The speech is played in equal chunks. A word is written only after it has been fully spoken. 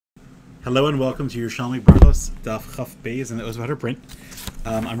Hello and welcome to Yerushalmi Berachos Daf Chaf Beis and the Ozvater print.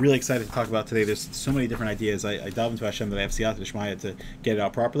 I'm really excited to talk about today. There's so many different ideas. I dive into Hashem that I have siyata d'shmaya to get it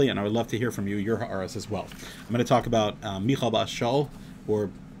out properly, and I would love to hear from you, your ha'aras as well. I'm going to talk about Michal bas Shaul, or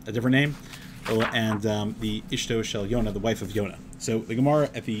a different name, and the Ishto Shel Yonah, the wife of Yonah. So the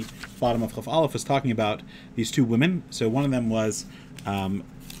Gemara at the bottom of Chaf Aleph was talking about these two women. So one of them was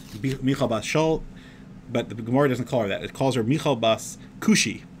Michal bas Shaul, but the Gemara doesn't call her that. It calls her Michal bas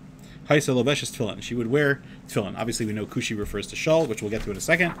Kushi. She would wear tefillin. Obviously, we know Kushi refers to Shaul, which we'll get to in a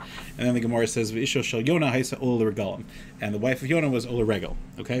second. And then the Gemara says, "V'isho shel Yonah haisa ola regalim," and the wife of Yonah was ola regel.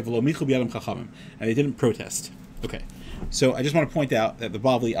 Okay, v'lo michu b'yadam chachamim, and they didn't protest. Okay, so I just want to point out that the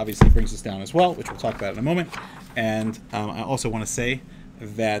Bavli obviously brings this down as well, which we'll talk about in a moment. And I also want to say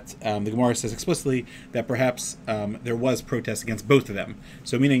that the Gemara says explicitly that perhaps there was protest against both of them.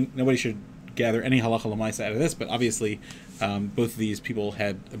 So meaning nobody should gather any halacha l'maisa out of this, but obviously both of these people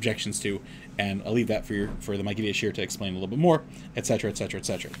had objections to, and I'll leave that for the Magid Yashir to explain a little bit more, etc., etc.,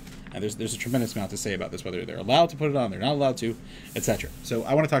 etc. And there's a tremendous amount to say about this, whether they're allowed to put it on, they're not allowed to, etc. So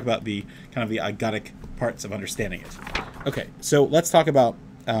I want to talk about the kind of the agadic parts of understanding it. Okay, so let's talk about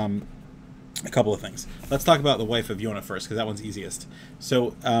a couple of things. Let's talk about the wife of Yonah first, because that one's easiest.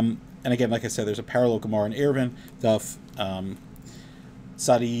 So, and again, like I said, there's a parallel Gemara in Eruvin, Daf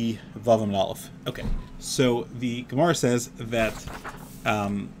Sadi Vavam Aleph. Okay, so the Gemara says that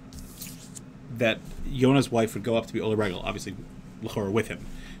that Yonah's wife would go up to be Ola Regel, obviously l'chora with him.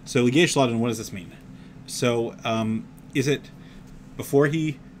 So L'gesh Laden, what does this mean? So is it before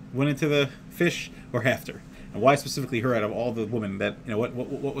he went into the fish or after? And why specifically her out of all the women that,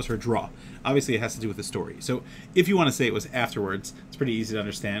 what was her draw? Obviously, it has to do with the story. So if you want to say it was afterwards, it's pretty easy to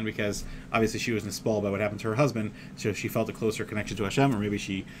understand because obviously she was nispal by what happened to her husband, so she felt a closer connection to Hashem, or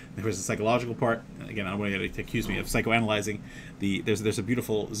maybe there was a psychological part. Again, I don't want you to accuse me of psychoanalyzing. There's a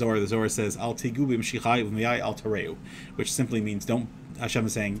beautiful Zohar. The Zohar says, Al tigu b'mshichai v'miyai al tareu, which simply means don't. Hashem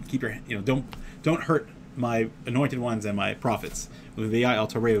is saying, keep your, don't hurt my anointed ones and my prophets. Al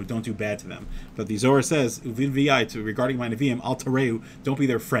tareu, don't do bad to them. But the Zohar says, regarding my neviim, al tareu, don't be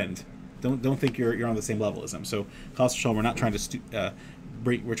their friend. Don't think you're on the same level as them. So, Chas v'shalom, we're not trying to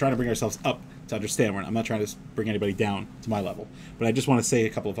we're trying to bring ourselves up to understand. I'm not trying to bring anybody down to my level. But I just want to say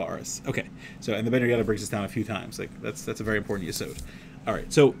a couple of Aras. Okay. So, and the Ben Yonah brings us down a few times. Like that's a very important yesod. All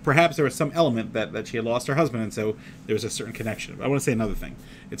right, so perhaps there was some element that she had lost her husband, and so there was a certain connection. But I want to say another thing.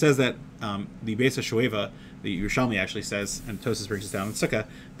 It says that the Beis HaShoeva, the Yerushalmi actually says, and Tosas brings us down in Sukkah,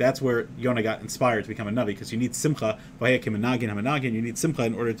 that's where Yonah got inspired to become a Navi, because you need Simcha, you need Simcha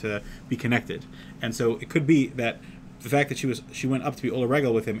in order to be connected. And so it could be that the fact that she went up to be Ola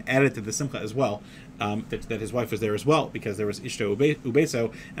Regel with him added to the Simcha as well, that his wife was there as well, because there was Ishto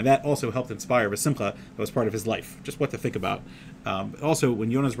Ubeso, and that also helped inspire the Simcha that was part of his life. Just what to think about. Also, when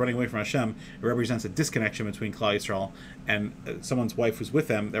Yonah's running away from Hashem, it represents a disconnection between Klal Yisrael and someone's wife who's with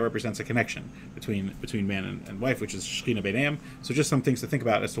them. That represents a connection between man and wife, which is Shechina Beinayim. So just some things to think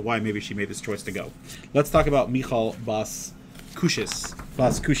about as to why maybe she made this choice to go. Let's talk about Michal bas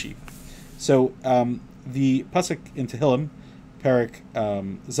Kushi. So the pasuk in Tehillim, Parak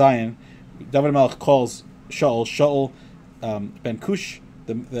Zion, David Melech calls Shaul ben Kush,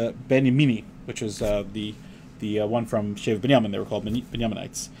 the Ben Yamini, which is the one from Shev Binyamin. They were called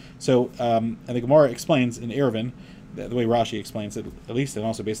Binyaminites. So, and the Gemara explains in Eruvin, the way Rashi explains it, at least, and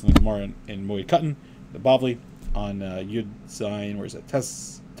also based on the Gemara in Moed Katan, the Bavli, on Yud Zayin, where is it?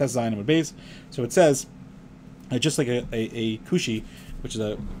 Tes Zayin and Beis. So it says, just like a Kushi, which is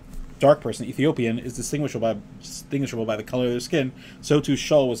a dark person, Ethiopian, is distinguishable by the color of their skin, so too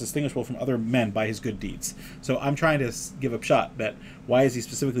Shaul was distinguishable from other men by his good deeds. So I'm trying to give a shot that why is he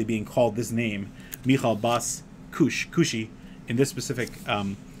specifically being called this name, Michal bas Kushi, in this specific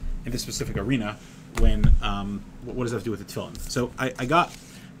arena, when what does that have to do with the tefillin? So I got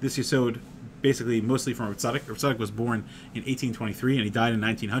this yesod basically mostly from Rav Tzadok. Rav Tzadok was born in 1823 and he died in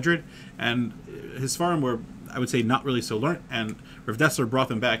 1900, and his farm were, I would say, not really so learned, and Rav Dessler brought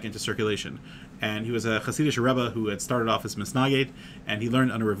them back into circulation. And he was a Hasidic Rebbe who had started off as Misnaged, and he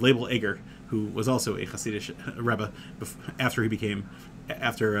learned under Rav Leibel Eger, who was also a Hasidic Rebbe after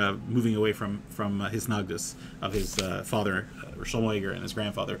moving away from his Nagdus of his father, Shlomo Eger, and his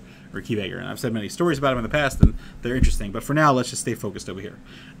grandfather, Rekiv Eger. And I've said many stories about him in the past, and they're interesting. But for now, let's just stay focused over here.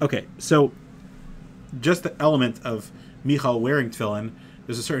 Okay, so just the element of Michal wearing tefillin,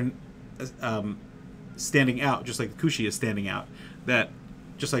 there's a certain standing out, just like the Kushi is standing out, that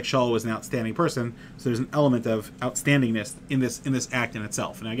just like Shaul was an outstanding person, so there's an element of outstandingness in this act in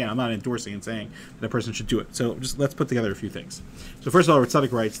itself. And again, I'm not endorsing and saying that a person should do it. So just let's put together a few things. So first of all,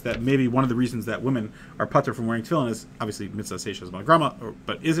 Ritzadik writes that maybe one of the reasons that women are patur from wearing tefillin is obviously mitzvah seishes monogamma,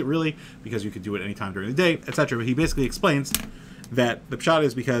 but is it really? Because you could do it anytime during the day, etc. But he basically explains that the pshat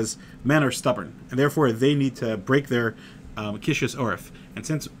is because men are stubborn, and therefore they need to break their kishus orif. And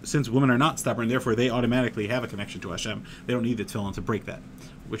since women are not stubborn, therefore they automatically have a connection to Hashem. They don't need the tefillin to break that.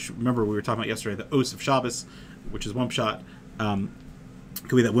 Which, remember, we were talking about yesterday, the os of Shabbos, which is one pshat.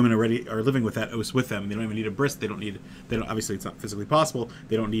 Could be that women already are living with that os with them. They don't even need a bris. They don't. Obviously, it's not physically possible.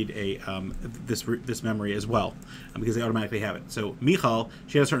 They don't need a this memory as well, because they automatically have it. So Michal,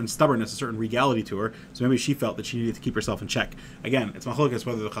 she had a certain stubbornness, a certain regality to her. So maybe she felt that she needed to keep herself in check. Again, it's machlokas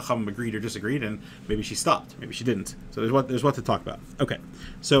whether the chacham agreed or disagreed, and maybe she stopped, maybe she didn't. So there's what to talk about. Okay,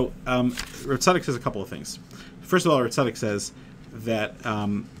 so Rav Tzadok says a couple of things. First of all, Rav Tzadok says that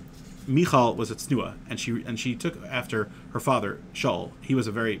Michal was a tznuah, and she took after her father Shaul. He was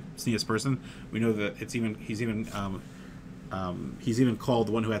a very tznius person. We know that he's even called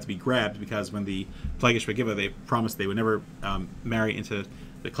the one who had to be grabbed, because when the Plagish Begiva, they promised they would never marry into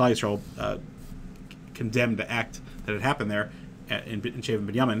the Klal Yisrael condemned the act that had happened there in Shevet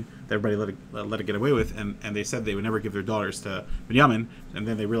Binyamin, that everybody let it get away with, and they said they would never give their daughters to Binyamin, and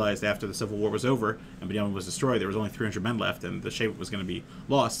then they realized after the civil war was over and Binyamin was destroyed, there was only 300 men left, and the Shevet was going to be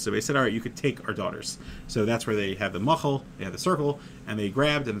lost. So they said, all right, you could take our daughters. So that's where they had the machal, they had the circle, and they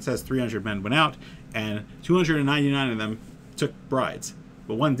grabbed, and it says 300 men went out, and 299 of them took brides,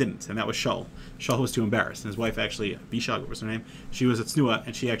 but one didn't, and that was Shaul. Shaul was too embarrassed, and his wife actually, Bishag, what was her name? She was at Tznuah,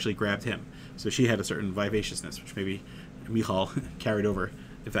 and she actually grabbed him. So she had a certain vivaciousness, which maybe Michal carried over.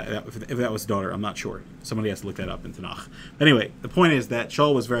 If that was daughter, I'm not sure. Somebody has to look that up in Tanakh. But anyway, the point is that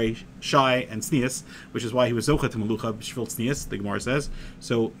Shaul was very shy and tznius, which is why he was zocha to melucha b'shvil tznius, the Gemara says.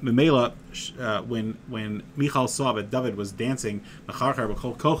 So Memela, when Michal saw that David was dancing mecharchar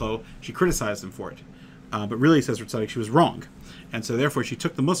b'chol kocho, she criticized him for it. But really, says Ritzadik, she was wrong. And so therefore she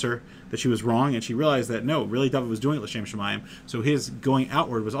took the musar that she was wrong, and she realized that no, really David was doing it l'shem shemayim, so his going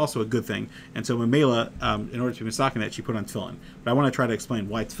outward was also a good thing. And so Memela, in order to be misakin that, she put on tefillin. But I want to try to explain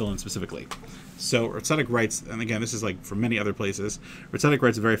why tefillin specifically. So Ritzadik writes, and again, this is like from many other places, Ritzadik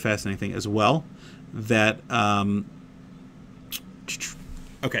writes a very fascinating thing as well, that,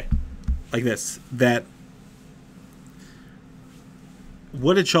 okay, like this, that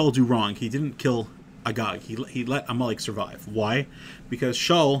what did Shaul do wrong? He didn't kill Agag. He let Amalek survive. Why? Because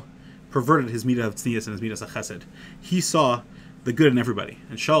Shaul perverted his midah of tznius and his midah of chesed. He saw the good in everybody,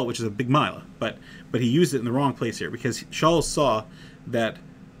 and Shaul, which is a big mila, but he used it in the wrong place here, because Shaul saw that,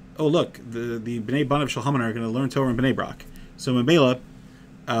 oh look, the Bnei Banav Shalhaman are going to learn Torah in Bnei Brak, so Memela,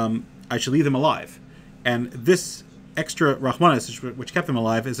 I should leave them alive, and this extra Rahmanis, which kept them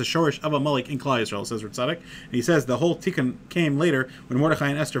alive, is a shorish of Amalek in Klal Yisrael, says Ritzadik. And he says the whole tikkun came later when Mordechai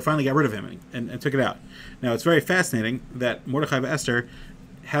and Esther finally got rid of him and took it out. Now, it's very fascinating that Mordechai and Esther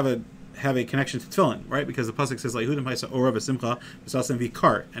have a connection to tefillin, right? Because the pasuk says, "La'ihudim ha'isa ora v'simcha v'sasim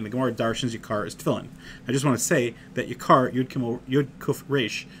v'yikar," and the Gemara darshans yikar is tefillin. I just want to say that yikar, yud kuf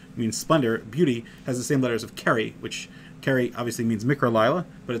resh, means splendor, beauty, has the same letters of keri, which Keri obviously means Mikra Laila,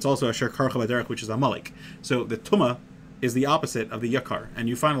 but it's also Asher Karcha Baderech, which is Amalek. So the Tuma is the opposite of the Yakar, and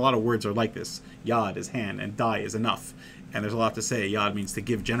you find a lot of words are like this. Yad is hand, and Dai is enough. And there's a lot to say. Yad means to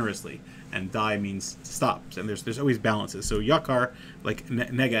give generously, and Dai means to stop. And there's always balances. So Yakar, like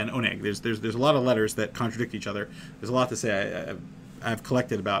Nega and Oneg, there's a lot of letters that contradict each other. There's a lot to say. I've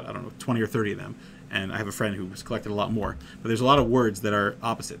collected about, 20 or 30 of them, and I have a friend who's collected a lot more. But there's a lot of words that are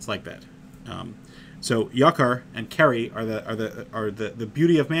opposites like that. So Yakar and Keri are the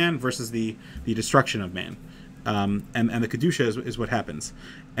beauty of man versus the destruction of man, and the kedusha is what happens,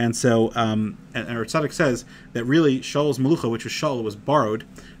 and so and Ritzadik says that really Shaul's melucha, which was Shaul, was borrowed,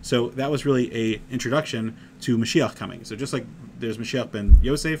 so that was really a introduction to Mashiach coming. So just like there's Mashiach ben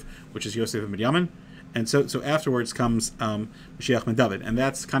Yosef, which is Yosef ben Binyamin, and so afterwards comes Mashiach ben David, and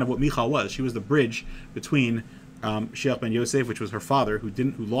that's kind of what Michal was. She was the bridge between Mashiach ben Yosef, which was her father, who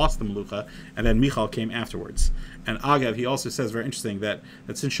lost the Melucha, and then Michal came afterwards. And Agav, he also says, very interesting, that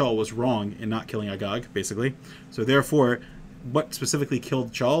since Shaul was wrong in not killing Agag, basically, so therefore, what specifically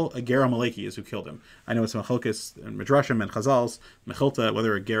killed Shaul? A Ger Amaleki is who killed him. I know it's Machalkis and Midrashim and Chazals, Mechilta,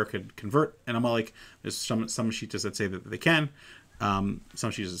 whether a Ger could convert an Amalek. There's some Shitas that say that they can.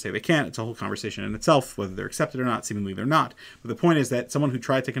 Some Jesus say they can't. It's a whole conversation in itself, whether they're accepted or not. Seemingly they're not. But the point is that someone who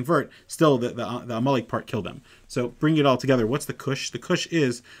tried to convert, still the Amalek part killed them. So bring it all together. What's the kush? The kush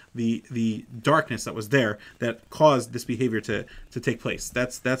is the darkness that was there that caused this behavior to take place.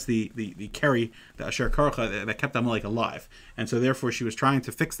 That's the carry, the asher karcha that kept Amalek alive. And so therefore she was trying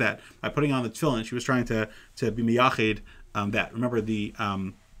to fix that by putting on the tefillin. She was trying to be miyached that. Remember the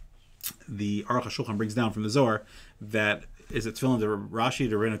Aruch HaShulchan brings down from the Zohar that is it tefillin to Rashi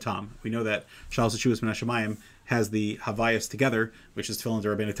to Rabbeinu Tam. We know that Shalos Teshuvos Min HaShamayim has the Havayas together, which is tefillin to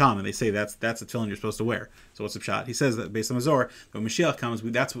Rabbeinu Tam, and they say that's the tefillin you're supposed to wear. So what's the pshat? He says that based on the Zohar, when Mashiach comes,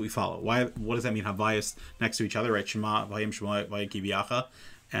 that's what we follow. Why? What does that mean? Havayas next to each other, right? Shema, Vayim Shema, Vayiki V'yacha.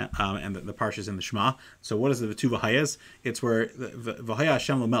 And the parshas in the Shema. So what is the two Vahayas? It's where Vahaya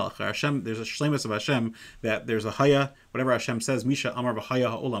Hashem L'melech. Hashem, there's a shlemus of Hashem that there's a Haya, whatever Hashem says, Misha Amar Vahaya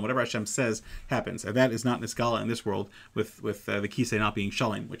Ha'olam, whatever Hashem says happens. And that is not Niskala in this world with the Kisei not being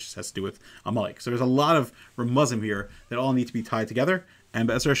Shalim, which has to do with Amalek. So there's a lot of Ramuzim here that all need to be tied together. And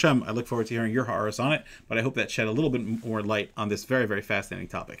Be'ezer Hashem, I look forward to hearing your ha'aras on it, but I hope that shed a little bit more light on this very, very fascinating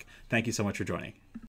topic. Thank you so much for joining.